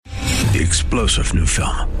The explosive new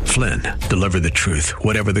film, Flynn, deliver the truth,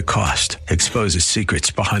 whatever the cost, exposes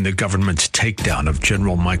secrets behind the government's takedown of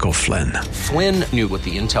General Michael Flynn. Flynn knew what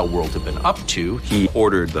the intel world had been up to. He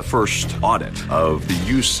ordered the first audit of the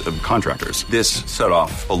use of contractors. This set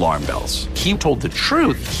off alarm bells. He told the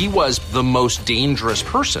truth. He was the most dangerous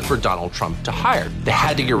person for Donald Trump to hire. They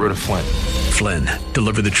had to get rid of Flynn. Flynn,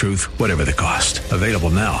 deliver the truth, whatever the cost. Available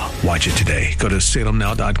now. Watch it today. Go to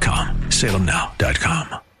salemnow.com.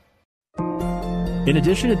 salemnow.com. In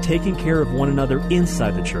addition to taking care of one another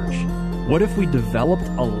inside the church, what if we developed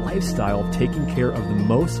a lifestyle of taking care of the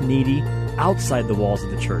most needy outside the walls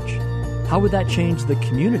of the church? How would that change the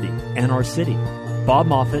community and our city? Bob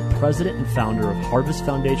Moffett, president and founder of Harvest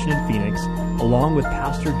Foundation in Phoenix, along with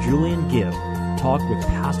Pastor Julian Gibb, talk with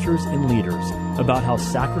pastors and leaders about how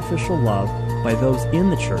sacrificial love by those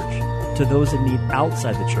in the church to those in need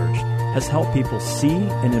outside the church has helped people see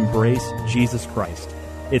and embrace Jesus Christ.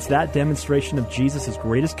 It's that demonstration of Jesus'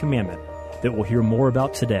 greatest commandment that we'll hear more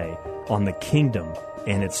about today on The Kingdom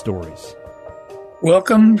and Its Stories.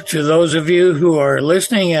 Welcome to those of you who are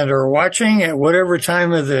listening and or watching at whatever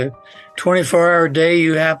time of the 24-hour day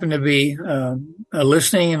you happen to be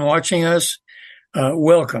listening and watching us.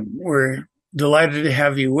 Welcome. We're delighted to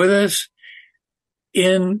have you with us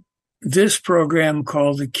in this program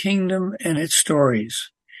called The Kingdom and Its Stories.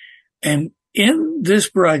 And in this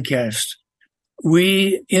broadcast,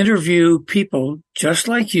 we interview people just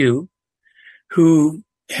like you who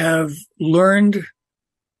have learned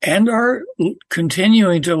and are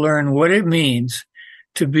continuing to learn what it means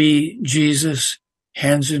to be Jesus'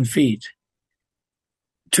 hands and feet,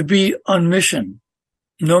 to be on mission,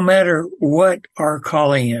 no matter what our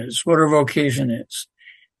calling is, what our vocation is.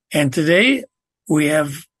 And today we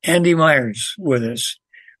have Andy Myers with us,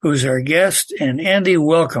 who's our guest. And Andy,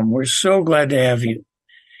 welcome. We're so glad to have you.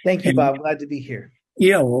 Thank you, Bob. Glad to be here.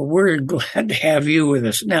 Yeah, well, we're glad to have you with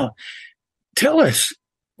us. Now, tell us,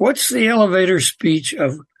 what's the elevator speech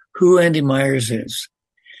of who Andy Myers is?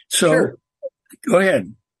 So, sure. Go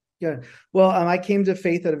ahead. Yeah. Well, I came to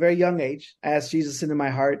faith at a very young age. I asked Jesus into my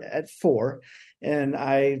heart at 4. And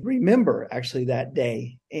I remember actually that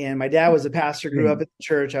day. And my dad was a pastor, grew up at the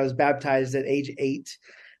church. I was baptized at age 8.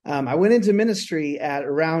 I went into ministry at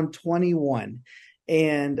around 21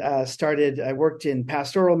 and I worked in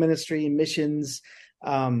pastoral ministry, missions,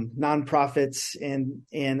 nonprofits,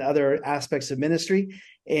 and other aspects of ministry.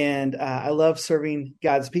 And I love serving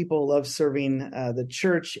God's people, love serving the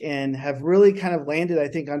church, and have really kind of landed, I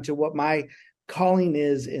think, onto what my calling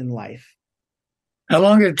is in life. How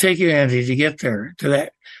long did it take you, Andy, to get there, to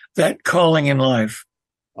that calling in life?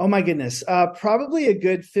 Oh, my goodness. Probably a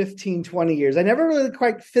good 15, 20 years. I never really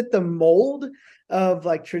quite fit the mold of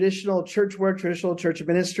like traditional church work, traditional church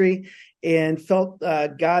ministry, and felt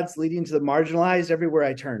God's leading to the marginalized everywhere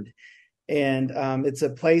I turned. And it's a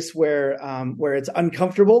place where it's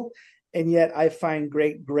uncomfortable, and yet I find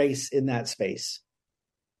great grace in that space.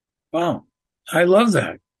 Wow. I love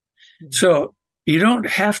that. So you don't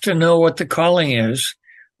have to know what the calling is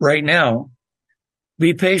right now.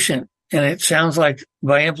 Be patient. And it sounds like,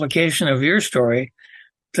 by implication of your story,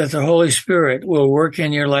 that the Holy Spirit will work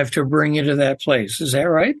in your life to bring you to that place. Is that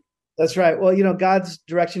right? That's right. Well, God's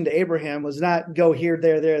direction to Abraham was not go here,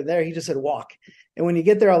 there. He just said, walk. And when you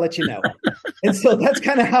get there, I'll let you know. And so that's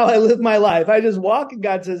kind of how I live my life. I just walk, and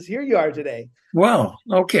God says, here you are today. Wow.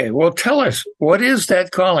 Okay. Well, tell us, what is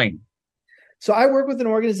that calling? So I work with an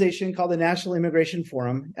organization called the National Immigration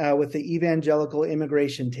Forum with the Evangelical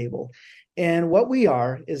Immigration Table. And what we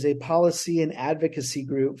are is a policy and advocacy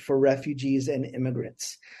group for refugees and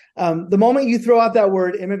immigrants. The moment you throw out that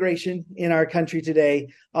word immigration in our country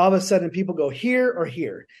today, all of a sudden people go here or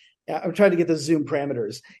here. I'm trying to get the Zoom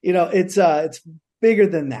parameters. It's bigger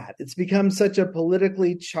than that. It's become such a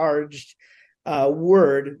politically charged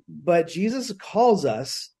word, but Jesus calls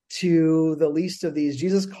us to the least of these.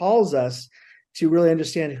 Jesus calls us to really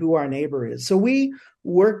understand who our neighbor is. So we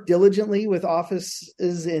work diligently with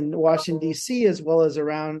offices in Washington, D.C., as well as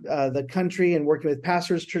around the country, and working with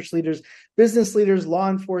pastors, church leaders, business leaders, law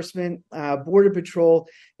enforcement, Border Patrol,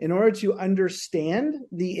 in order to understand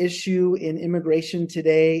the issue in immigration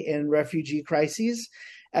today and refugee crises,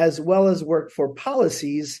 as well as work for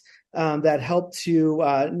policies that help to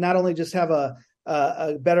not only just have a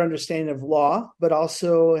better understanding of law, but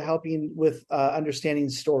also helping with understanding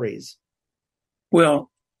stories. Well,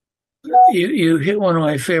 you hit one of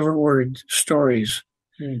my favorite words, stories.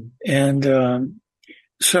 And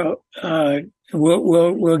so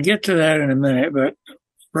we'll get to that in a minute. But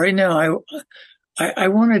right now, I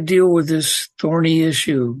want to deal with this thorny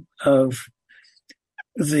issue of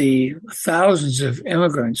the thousands of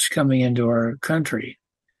immigrants coming into our country.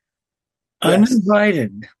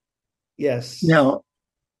 Uninvited. Yes. Now,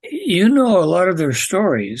 you know a lot of their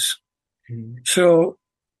stories. Mm-hmm. So,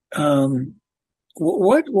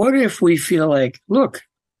 what if we feel like, look,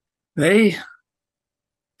 they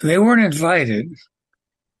weren't invited.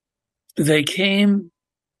 They came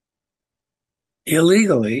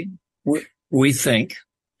illegally, we think,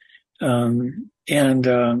 and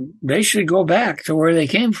they should go back to where they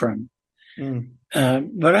came from. Mm.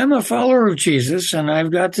 But I'm a follower of Jesus, and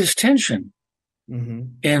I've got this tension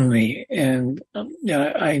in me. And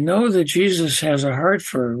I know that Jesus has a heart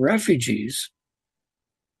for refugees,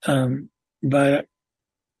 but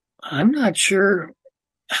I'm not sure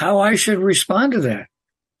how I should respond to that.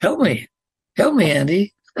 Help me,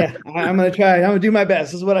 Andy. Yeah, I'm going to try. I'm going to do my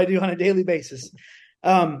best. This is what I do on a daily basis.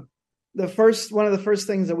 One of the first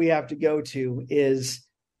things that we have to go to is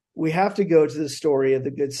we have to go to the story of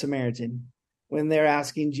the Good Samaritan when they're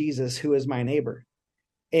asking Jesus, who is my neighbor?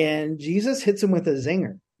 And Jesus hits him with a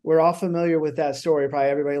zinger. We're all familiar with that story, probably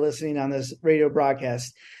everybody listening on this radio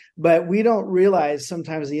broadcast, but we don't realize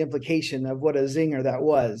sometimes the implication of what a zinger that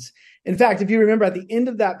was. In fact, if you remember at the end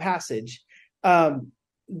of that passage,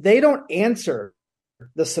 they don't answer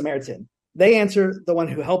the Samaritan. They answer the one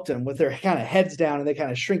who helped him with their kind of heads down, and they kind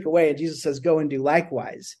of shrink away. And Jesus says, go and do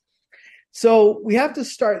likewise. So we have to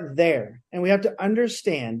start there, and we have to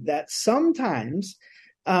understand that sometimes,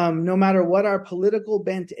 no matter what our political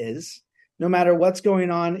bent is, no matter what's going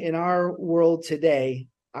on in our world today,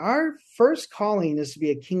 our first calling is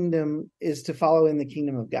to follow in the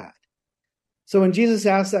kingdom of God. So when Jesus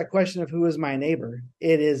asked that question of who is my neighbor,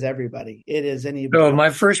 it is everybody. It is anybody. So my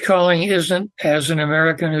first calling isn't as an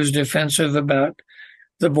American who's defensive about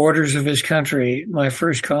the borders of his country. My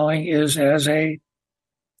first calling is as a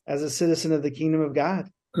citizen of the kingdom of God.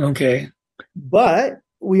 Okay. But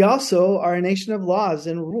we also are a nation of laws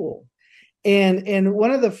and rule. And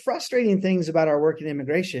one of the frustrating things about our work in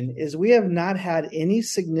immigration is we have not had any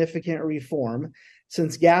significant reform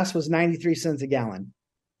since gas was 93 cents a gallon.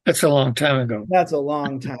 That's a long time ago. That's a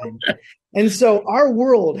long time. And so our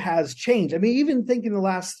world has changed. I mean, even think in the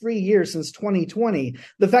last 3 years since 2020,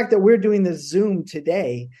 the fact that we're doing this Zoom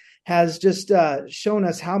today has just shown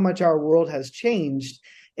us how much our world has changed.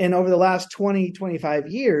 And over the last 20, 25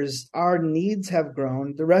 years, our needs have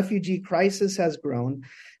grown. The refugee crisis has grown.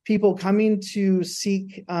 People coming to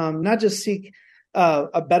seek, not just seek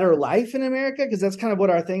a better life in America, because that's kind of what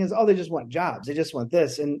our thing is. Oh, they just want jobs. They just want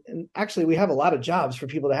this. And actually, we have a lot of jobs for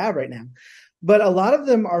people to have right now. But a lot of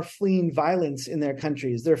them are fleeing violence in their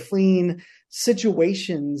countries. They're fleeing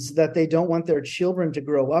situations that they don't want their children to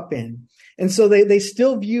grow up in. And so they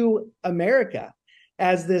still view America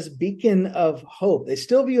as this beacon of hope. They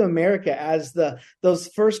still view America as those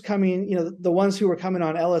first coming, the ones who were coming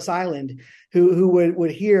on Ellis Island, who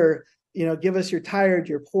would hear, give us your tired,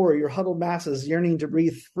 your poor, your huddled masses yearning to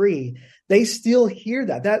breathe free. They still hear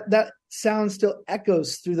that. That sound still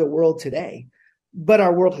echoes through the world today, but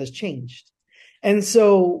our world has changed. And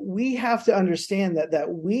so we have to understand that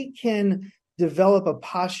we can develop a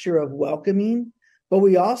posture of welcoming, but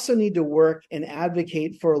we also need to work and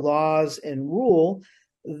advocate for laws and rule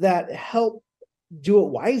that help do it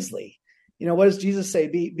wisely. What does Jesus say?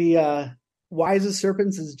 Be wise as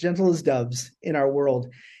serpents, as gentle as doves in our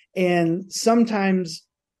world. And sometimes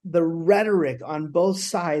the rhetoric on both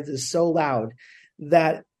sides is so loud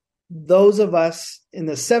that those of us in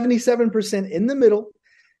the 77% in the middle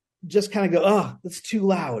just kind of go, oh, that's too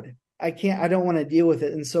loud. I don't want to deal with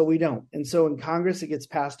it. And so we don't. And so in Congress, it gets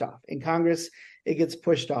passed off. In Congress, it gets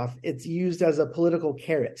pushed off. It's used as a political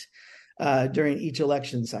carrot during each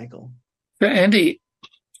election cycle. Andy,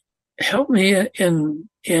 help me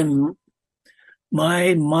in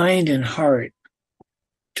my mind and heart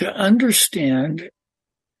to understand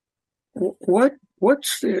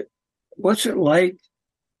what's it like?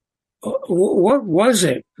 What was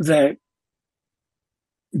it that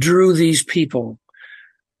drew these people,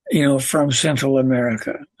 from Central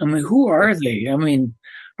America? I mean, who are they? I mean,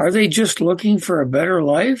 are they just looking for a better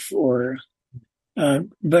life, or?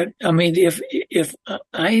 But I mean, if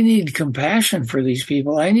I need compassion for these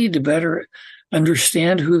people, I need to better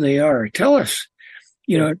understand who they are. Tell us,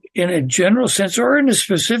 in a general sense or in a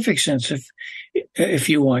specific sense, if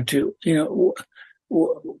you want to,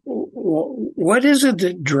 what is it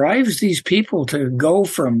that drives these people to go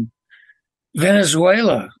from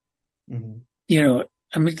Venezuela? Mm-hmm.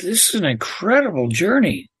 I mean, this is an incredible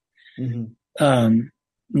journey. Mm-hmm.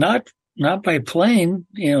 Not by plane.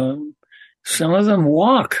 Some of them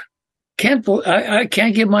walk. I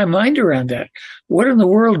can't get my mind around that. What in the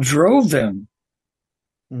world drove them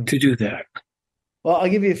to do that? Well, I'll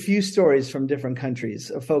give you a few stories from different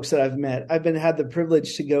countries of folks that I've met. I've had the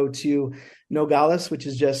privilege to go to Nogales, which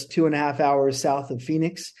is just 2.5 hours south of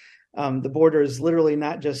Phoenix. The border is literally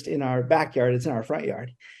not just in our backyard, it's in our front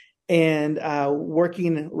yard. And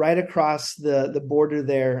working right across the border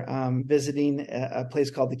there, visiting a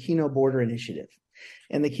place called the Kino Border Initiative.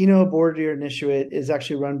 And the Kino Border Initiative is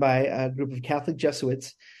actually run by a group of Catholic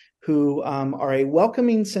Jesuits who are a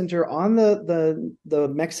welcoming center on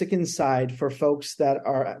the Mexican side for folks that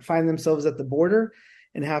find themselves at the border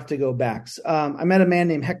and have to go back. I met a man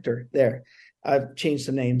named Hector there. I've changed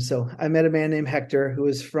some names. So I met a man named Hector who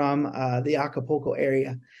is from the Acapulco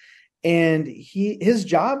area. And his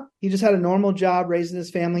job, he just had a normal job raising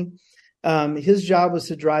his family. His job was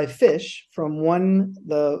to drive fish from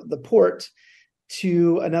the port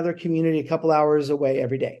to another community a couple hours away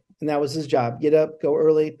every day. And that was his job. Get up, go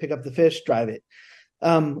early, pick up the fish, drive it.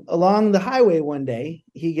 Along the highway one day,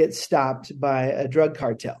 he gets stopped by a drug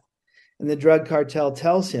cartel. And the drug cartel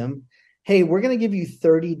tells him, hey, we're going to give you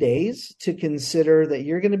 30 days to consider that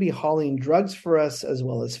you're going to be hauling drugs for us as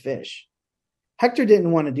well as fish. Hector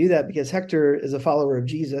didn't want to do that because Hector is a follower of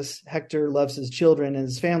Jesus. Hector loves his children and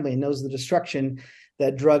his family and knows the destruction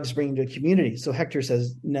that drugs bring to a community. So Hector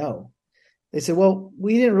says no. They said, well,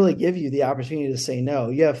 we didn't really give you the opportunity to say no.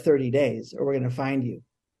 You have 30 days or we're going to find you.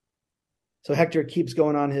 So Hector keeps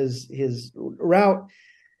going on his route.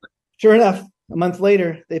 Sure enough, a month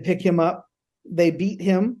later, they pick him up. They beat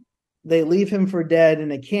him. They leave him for dead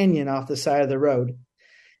in a canyon off the side of the road.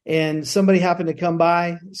 And somebody happened to come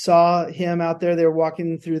by, saw him out there. They were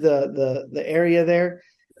walking through the area there.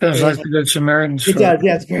 Sounds like the Good Samaritan story. It does.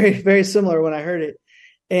 Yeah, it's very, very similar when I heard it.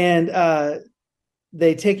 And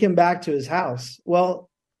they take him back to his house. Well,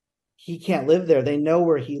 he can't live there. They know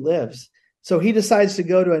where he lives. So he decides to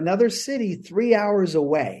go to another city 3 hours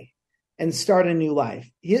away and start a new life.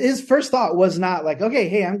 His first thought was not like, okay,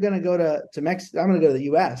 hey, I'm going to go to Mexico. I'm going to go to the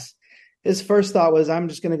U.S. His first thought was, I'm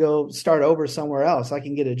just going to go start over somewhere else. I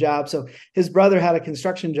can get a job. So his brother had a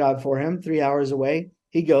construction job for him 3 hours away.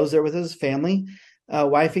 He goes there with his family,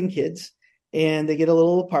 wife and kids, and they get a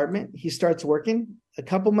little apartment. He starts working. A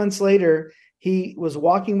couple months later, he was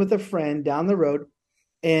walking with a friend down the road,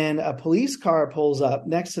 and a police car pulls up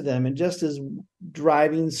next to them and just is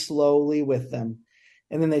driving slowly with them.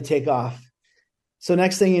 And then they take off. So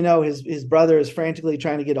next thing you know, his brother is frantically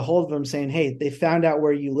trying to get a hold of him saying, hey, they found out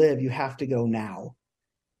where you live. You have to go now.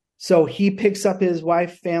 So he picks up his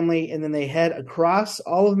wife, family, and then they head across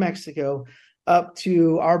all of Mexico up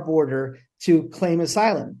to our border to claim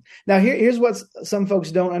asylum. Now, here's what some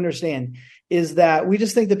folks don't understand is that we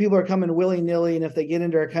just think that people are coming willy-nilly, and if they get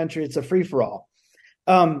into our country, it's a free-for-all.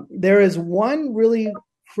 There is one really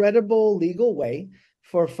credible legal way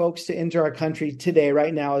for folks to enter our country today,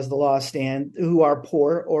 right now, as the laws stand, who are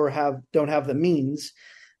poor or don't have the means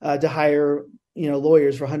to hire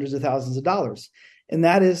lawyers for hundreds of thousands of dollars. And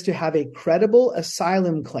that is to have a credible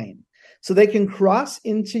asylum claim. So they can cross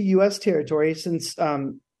into U.S. territory since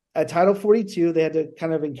at Title 42, they had to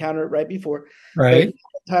kind of encounter it right before. Right.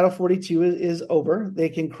 Title 42 is over. They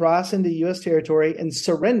can cross into U.S. territory and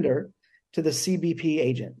surrender to the CBP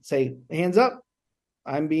agent. Say, hands up.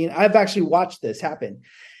 I've actually watched this happen.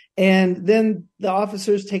 And then the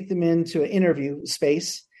officers take them into an interview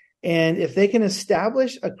space. And if they can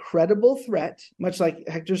establish a credible threat, much like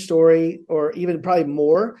Hector's story, or even probably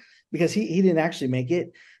more, because he didn't actually make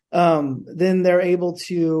it, then they're able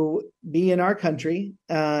to be in our country.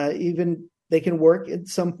 Even they can work at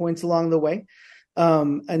some points along the way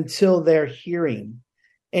until they're hearing.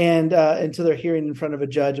 And until they're hearing in front of a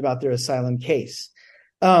judge about their asylum case.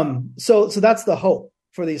 So that's the hope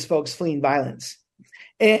for these folks fleeing violence.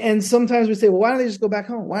 And sometimes we say, well, why don't they just go back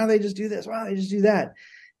home? Why don't they just do this? Why don't they just do that?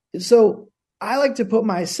 So I like to put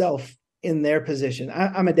myself in their position.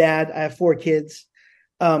 I'm a dad. I have 4 kids.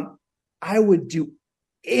 I would do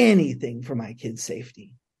anything for my kids'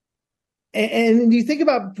 safety. And you think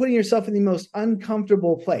about putting yourself in the most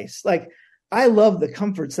uncomfortable place. Like, I love the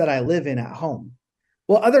comforts that I live in at home.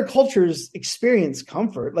 Well, other cultures experience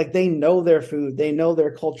comfort. Like, they know their food, they know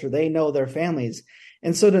their culture, they know their families.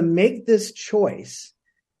 And so to make this choice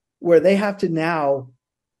where they have to now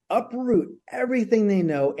uproot everything they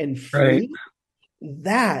know and flee,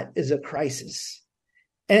 that is a crisis.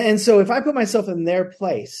 And so if I put myself in their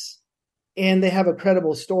place and they have a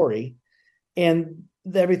credible story and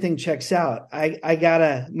everything checks out,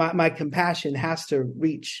 my compassion has to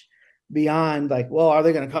reach beyond like, well, are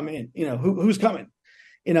they going to come in? Who's coming?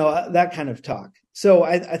 That kind of talk. So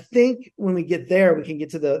I think when we get there, we can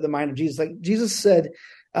get to the mind of Jesus. Like Jesus said,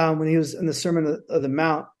 when he was in the Sermon of the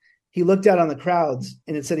Mount, he looked out on the crowds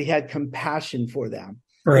and it said he had compassion for them.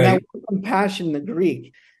 Right. And that word compassion in the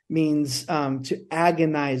Greek means to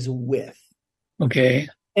agonize with. Okay.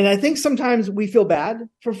 And I think sometimes we feel bad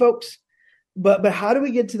for folks, but how do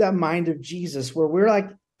we get to that mind of Jesus where we're like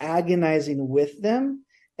agonizing with them?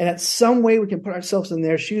 And at some way we can put ourselves in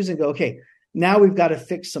their shoes and go, okay, now we've got to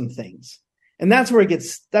fix some things. And that's where it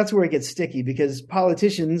gets sticky, because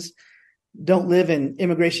politicians don't live in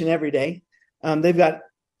immigration every day. They've got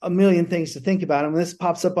a million things to think about. And when this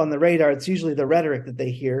pops up on the radar, it's usually the rhetoric that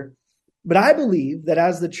they hear. But I believe that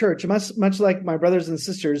as the church, much like my brothers and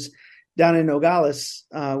sisters down in Nogales,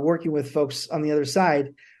 working with folks on the other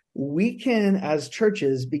side, we can, as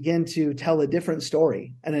churches, begin to tell a different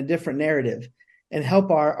story and a different narrative and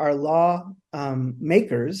help our law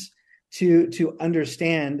makers to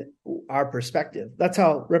understand our perspective. That's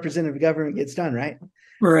how representative government gets done, right?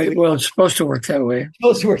 Right. Well, it's supposed to work that way.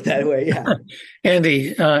 Supposed to work that way, yeah.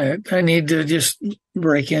 Andy, I need to just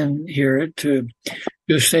break in here to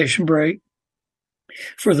do a station break.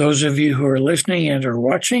 For those of you who are listening and are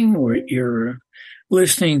watching, you're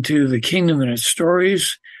listening to The Kingdom and Its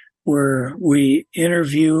Stories, where we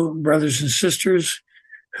interview brothers and sisters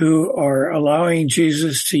who are allowing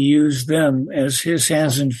Jesus to use them as his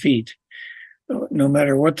hands and feet, no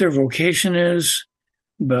matter what their vocation is,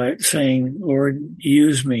 but saying, Lord,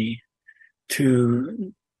 use me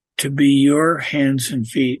to be your hands and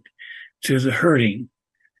feet to the hurting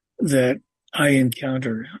that I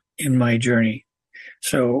encounter in my journey.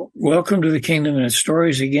 So welcome to The Kingdom and Its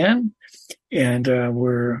Stories again. And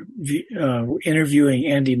we're interviewing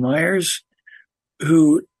Andy Myers,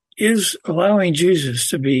 who is allowing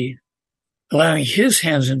his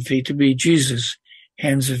hands and feet to be Jesus'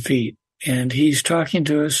 hands and feet. And he's talking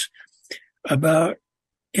to us about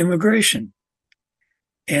immigration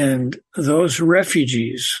and those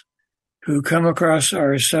refugees who come across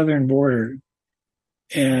our southern border,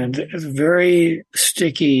 and a very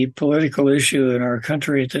sticky political issue in our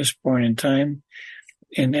country at this point in time.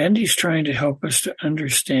 And Andy's trying to help us to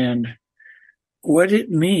understand what it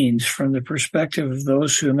means from the perspective of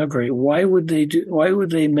those who immigrate. Why would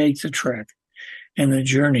they make the trek and the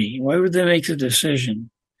journey? Why would they make the decision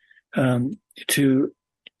to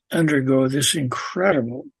undergo this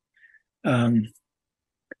incredible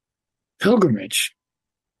pilgrimage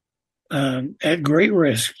at great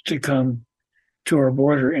risk to come to our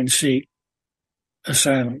border and seek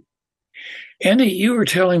asylum? Andy, you were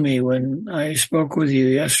telling me when I spoke with you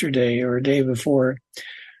yesterday or a day before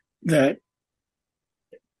that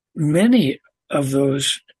many of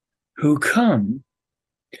those who come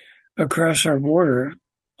across our border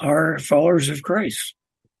are followers of Christ.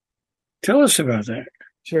 Tell us about that.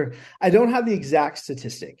 Sure. I don't have the exact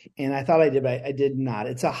statistic, and I thought I did, but I did not.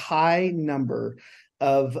 It's a high number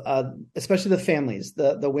of, especially the families,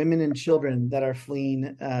 the women and children that are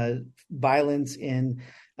fleeing violence in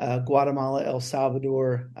Guatemala, El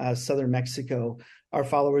Salvador, southern Mexico, are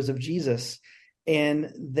followers of Jesus.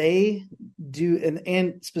 And they do,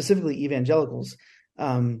 and specifically evangelicals,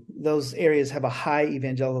 those areas have a high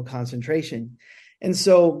evangelical concentration. And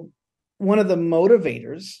so one of the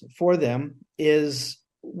motivators for them is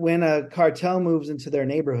when a cartel moves into their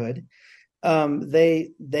neighborhood,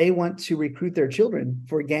 they want to recruit their children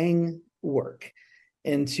for gang work.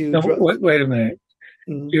 And to wait a minute.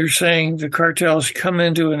 Mm-hmm. You're saying the cartels come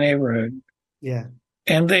into a neighborhood, yeah,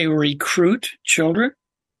 and they recruit children?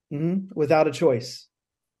 Mm-hmm. Without a choice.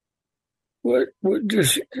 What?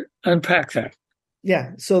 Just unpack that.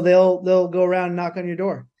 Yeah, so they'll go around and knock on your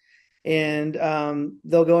door, and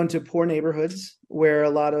they'll go into poor neighborhoods where a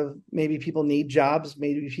lot of maybe people need jobs,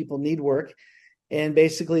 maybe people need work, and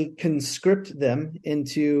basically conscript them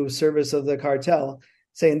into service of the cartel,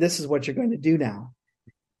 saying this is what you're going to do now.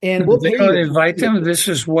 And we'll they don't invite them. This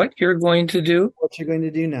is what you're going to do. What you're going to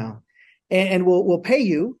do now, and we'll pay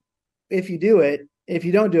you if you do it. If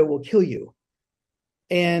you don't do it, we'll kill you.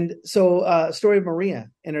 And so, story of Maria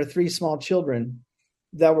and her 3 small children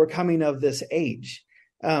that were coming of this age.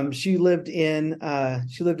 She lived in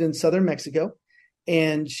southern Mexico,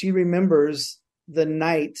 and she remembers the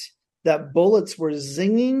night that bullets were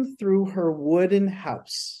zinging through her wooden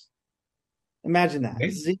house. Imagine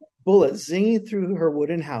that. Bullets zinging through her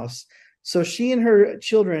wooden house. So she and her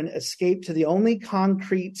children escaped to the only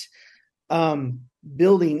concrete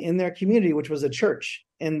building in their community, which was a church.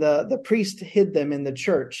 And the priest hid them in the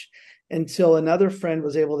church until another friend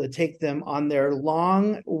was able to take them on their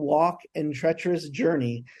long walk and treacherous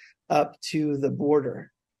journey up to the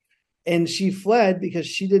border. And she fled because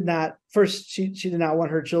she did not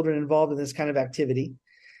want her children involved in this kind of activity.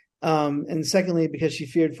 And secondly, because she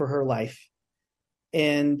feared for her life.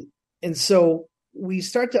 And so we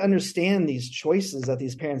start to understand these choices that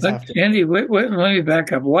these parents have to. Andy, wait, let me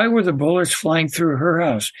back up. Why were the bullets flying through her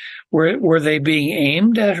house? Were they being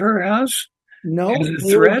aimed at her house? No, as a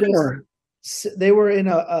threat, they were in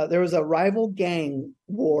there was a rival gang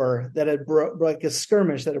war that had like a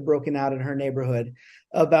skirmish that had broken out in her neighborhood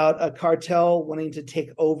about a cartel wanting to take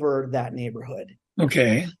over that neighborhood.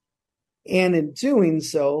 Okay. And in doing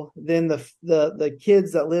so, then the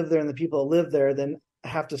kids that live there and the people that live there then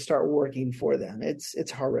have to start working for them.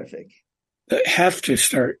 It's horrific. They have to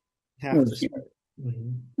start.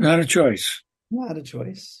 Mm-hmm. Not a choice. Not a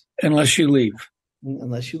choice. Unless you leave.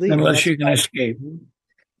 Unless you leave. Unless you can escape.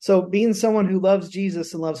 So being someone who loves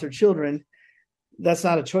Jesus and loves her children, that's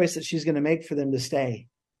not a choice that she's going to make for them to stay.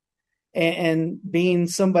 And being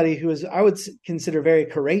somebody who is, I would consider, very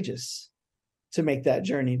courageous to make that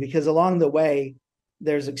journey, because along the way,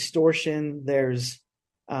 there's extortion, there's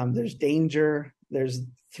danger, there's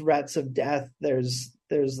threats of death, there's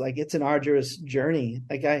like, it's an arduous journey.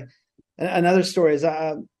 Like another story is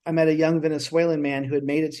I met a young Venezuelan man who had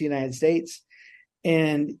made it to the United States,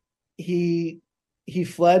 and he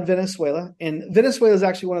fled Venezuela. And Venezuela is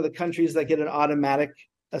actually one of the countries that get an automatic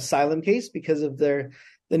asylum case because of the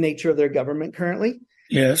nature of their government currently.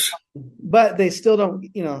 Yes. But they still don't,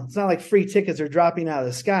 it's not like free tickets are dropping out of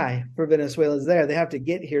the sky for Venezuelans there. They have to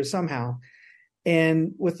get here somehow.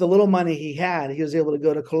 And with the little money he had, he was able to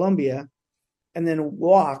go to Colombia and then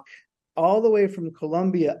walk all the way from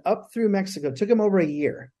Colombia up through Mexico. It took him over a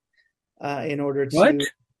year in order to. What?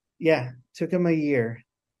 Yeah, took him a year.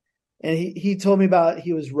 And he told me about,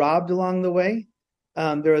 he was robbed along the way.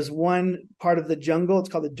 There was one part of the jungle, it's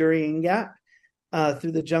called the Darien Gap,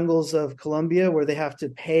 through the jungles of Colombia, where they have to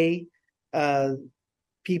pay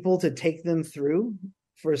people to take them through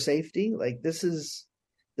for safety. Like this is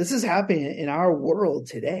happening in our world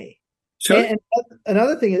today. So, and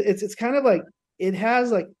another thing, it's kind of like, it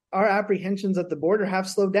has like, our apprehensions at the border have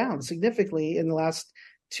slowed down significantly in the last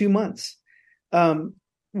 2 months.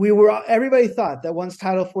 Everybody thought that once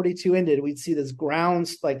Title 42 ended, we'd see this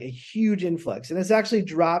grounds, like a huge influx. And it's actually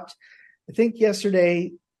dropped. I think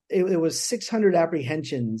yesterday it was 600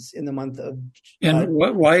 apprehensions in the month of. And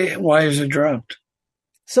why is it dropped?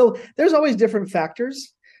 So there's always different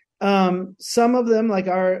factors. Some of them, like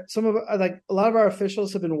a lot of our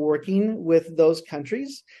officials have been working with those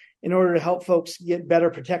countries in order to help folks get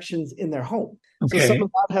better protections in their home. Okay. So some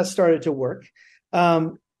of that has started to work.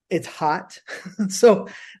 It's hot. So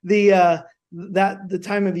the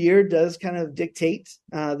time of year does kind of dictate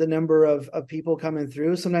the number of people coming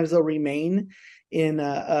through. Sometimes they'll remain in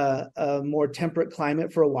a more temperate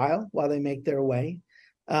climate for a while they make their way.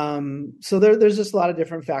 So there's just a lot of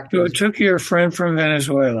different factors. So it took your friend from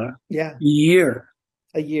Venezuela a year.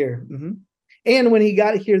 Mm-hmm. And when he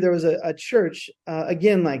got here, there was a church,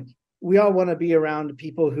 again, like we all want to be around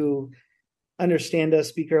people who understand us,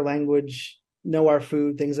 speak our language, know our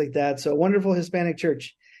food, things like that. So a wonderful Hispanic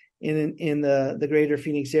church in the greater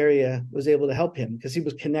Phoenix area was able to help him because he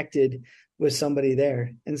was connected with somebody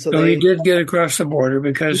there. And so he did get across the border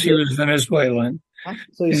because he was Venezuelan.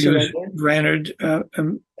 So he was granted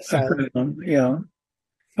asylum. Yeah.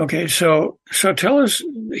 Okay. So tell us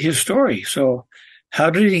his story. So how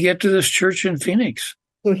did he get to this church in Phoenix?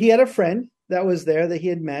 So he had a friend that was there that he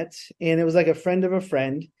had met, and it was like a friend of a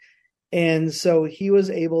friend. And so he was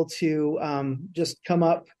able to just come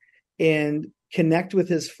up and connect with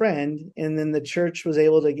his friend. And then the church was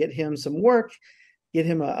able to get him some work, get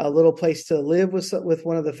him a little place to live with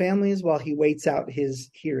one of the families while he waits out his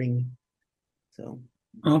hearing. So.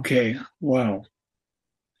 Okay. Wow.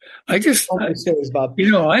 I'm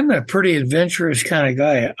a pretty adventurous kind of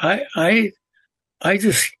guy.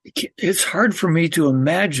 It's hard for me to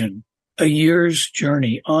imagine a year's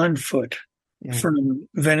journey on foot from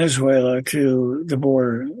Venezuela to the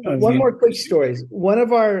border. One more quick story. One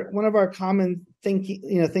of our common thinking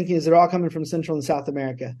is they're all coming from Central and South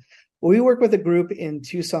America. Well, we work with a group in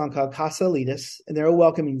Tucson called Casa Elitas, and they're a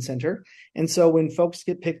welcoming center. And so when folks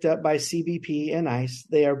get picked up by CBP and ICE,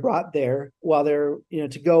 they are brought there while they're,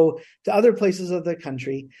 to go to other places of the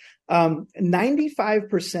country.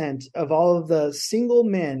 95% of all of the single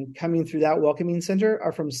men coming through that welcoming center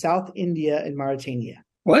are from South India and Mauritania.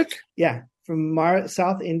 What? Yeah, from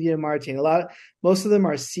South India and Mauritania. Most of them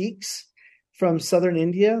are Sikhs from southern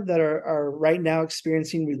India that are right now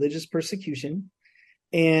experiencing religious persecution.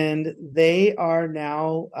 And they are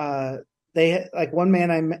now, like one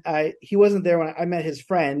man, he wasn't there when I met his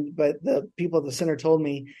friend, but the people at the center told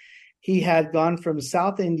me he had gone from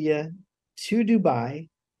South India to Dubai,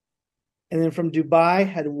 and then from Dubai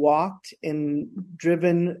had walked and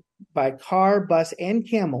driven by car, bus, and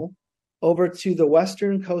camel over to the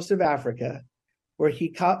western coast of Africa, where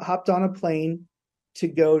he hopped on a plane to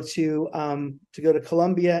go to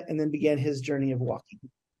Colombia and then began his journey of walking.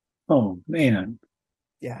 Oh, man.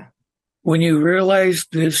 Yeah. When you realize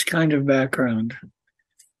this kind of background,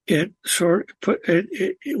 it sort of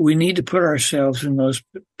we need to put ourselves in those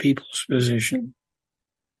people's position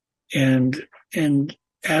and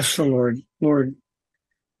ask the Lord,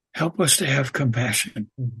 help us to have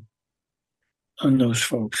compassion on those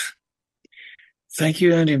folks. Thank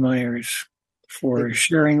you, Andy Myers, for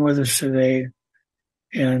sharing with us today.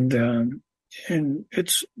 And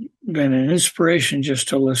it's been an inspiration just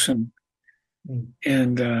to listen.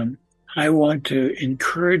 And I want to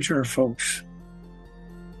encourage our folks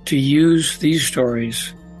to use these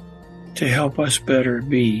stories to help us better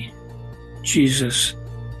be Jesus'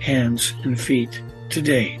 hands and feet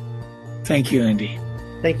today. Thank you, Andy.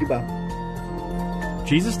 Thank you, Bob.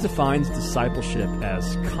 Jesus defines discipleship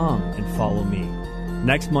as come and follow me.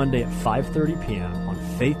 Next Monday at 5:30 p.m. on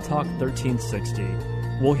Faith Talk 1360,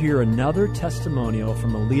 we'll hear another testimonial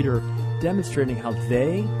from a leader demonstrating how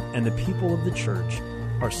they and the people of the church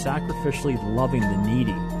are sacrificially loving the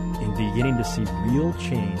needy and beginning to see real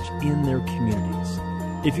change in their communities.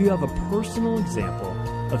 If you have a personal example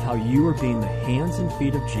of how you are being the hands and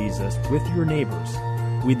feet of Jesus with your neighbors,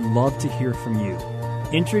 we'd love to hear from you.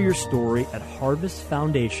 Enter your story at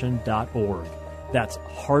harvestfoundation.org. That's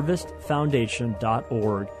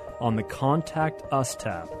harvestfoundation.org on the Contact Us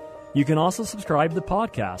tab. You can also subscribe to the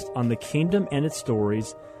podcast on The Kingdom and Its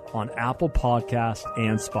Stories on Apple Podcasts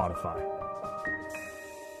and Spotify.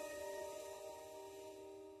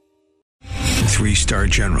 3-star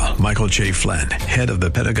General Michael J. Flynn, head of the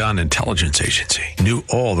Pentagon Intelligence Agency, knew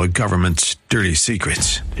all the government's dirty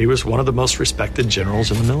secrets. He was one of the most respected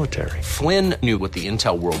generals in the military. Flynn knew what the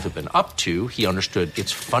intel world had been up to. He understood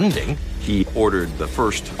its funding. He ordered the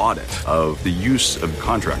first audit of the use of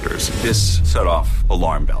contractors. This set off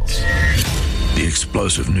alarm bells. The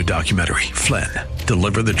explosive new documentary, Flynn,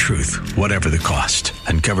 Deliver the Truth, Whatever the Cost,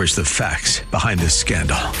 uncovers the facts behind this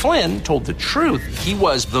scandal. Flynn told the truth. He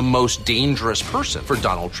was the most dangerous person for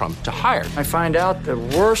Donald Trump to hire. I find out the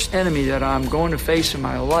worst enemy that I'm going to face in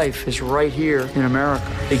my life is right here in America.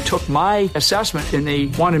 They took my assessment and they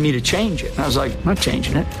wanted me to change it. And I was like, I'm not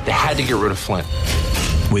changing it. They had to get rid of Flynn.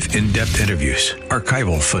 With in-depth interviews,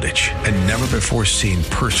 archival footage, and never-before-seen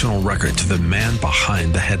personal records of the man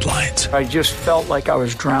behind the headlines. I just felt like I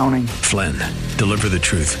was drowning. Flynn, Deliver the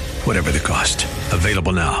Truth, Whatever the Cost.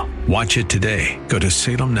 Available now. Watch it today. Go to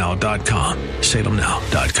salemnow.com.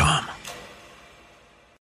 salemnow.com.